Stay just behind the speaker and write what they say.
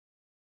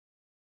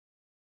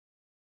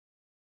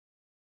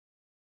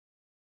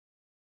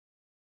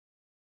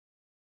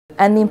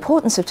And the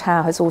importance of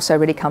tau has also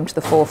really come to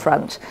the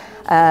forefront.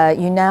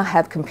 You now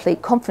have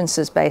complete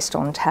conferences based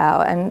on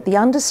tau, and the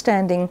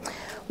understanding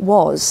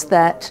was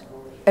that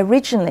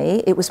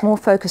originally it was more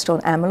focused on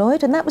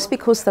amyloid, and that was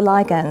because the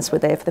ligands were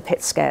there for the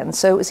PET scan,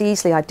 so it was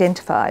easily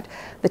identified.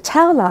 The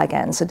tau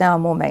ligands are now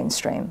more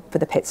mainstream for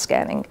the PET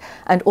scanning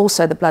and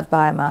also the blood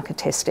biomarker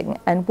testing.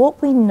 And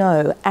what we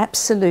know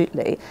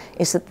absolutely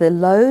is that the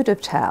load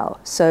of tau,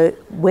 so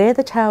where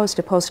the tau is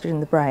deposited in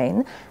the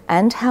brain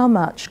and how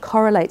much,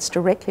 correlates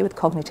directly with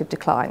cognitive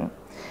decline.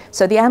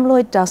 So the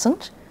amyloid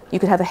doesn't. You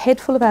could have a head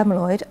full of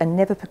amyloid and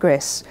never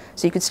progress,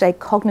 so you could stay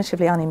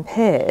cognitively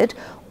unimpaired,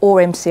 or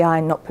MCI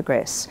and not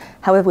progress.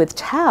 However, with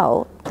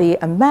tau, the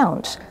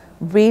amount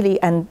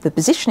really and the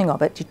positioning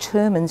of it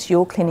determines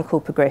your clinical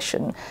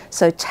progression.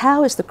 So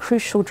tau is the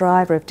crucial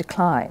driver of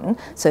decline,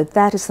 so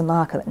that is the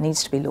marker that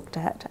needs to be looked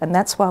at, and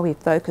that's why we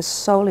focus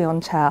solely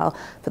on tau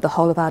for the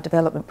whole of our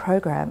development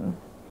program.